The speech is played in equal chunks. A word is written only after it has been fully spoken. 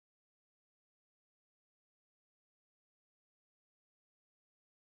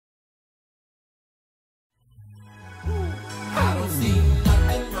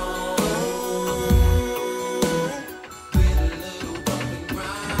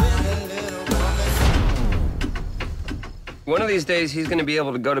One of these days, he's gonna be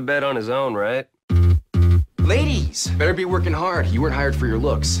able to go to bed on his own, right? Ladies, better be working hard. You weren't hired for your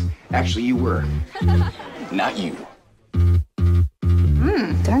looks. Actually, you were. Not you.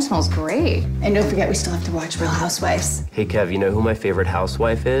 Dinner smells great. And don't forget, we still have to watch Real Housewives. Hey, Kev, you know who my favorite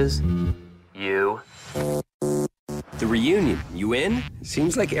housewife is? You. The reunion. You in?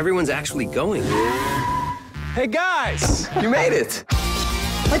 Seems like everyone's actually going. Hey, guys! You made it!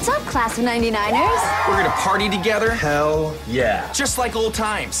 What's up, class of 99ers? We're gonna party together? Hell yeah. Just like old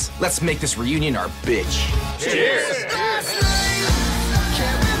times. Let's make this reunion our bitch. Cheers!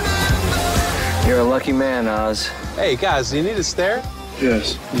 You're a lucky man, Oz. Hey, guys, do you need a stare?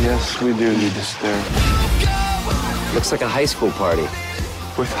 Yes, we do need to stare. Looks like a high school party.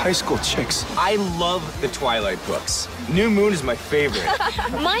 With high school chicks. I love the Twilight books. New Moon is my favorite.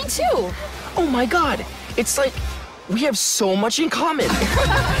 Mine too. Oh my god, it's like we have so much in common.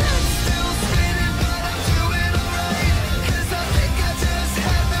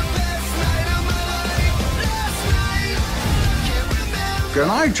 Can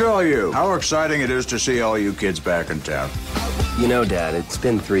I tell you how exciting it is to see all you kids back in town? You know, Dad, it's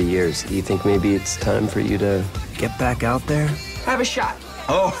been 3 years. Do you think maybe it's time for you to get back out there? Have a shot.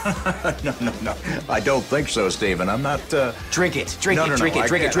 Oh, no. I don't think so, Stephen. I'm not, Drink it, drink No, it, no, drink no, it, I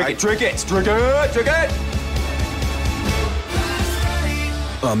drink it, can't. drink it, drink it, drink it, drink it!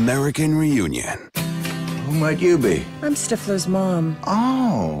 American Reunion. Who might you be? I'm Stifler's mom.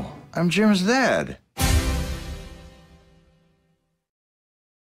 Oh, I'm Jim's dad.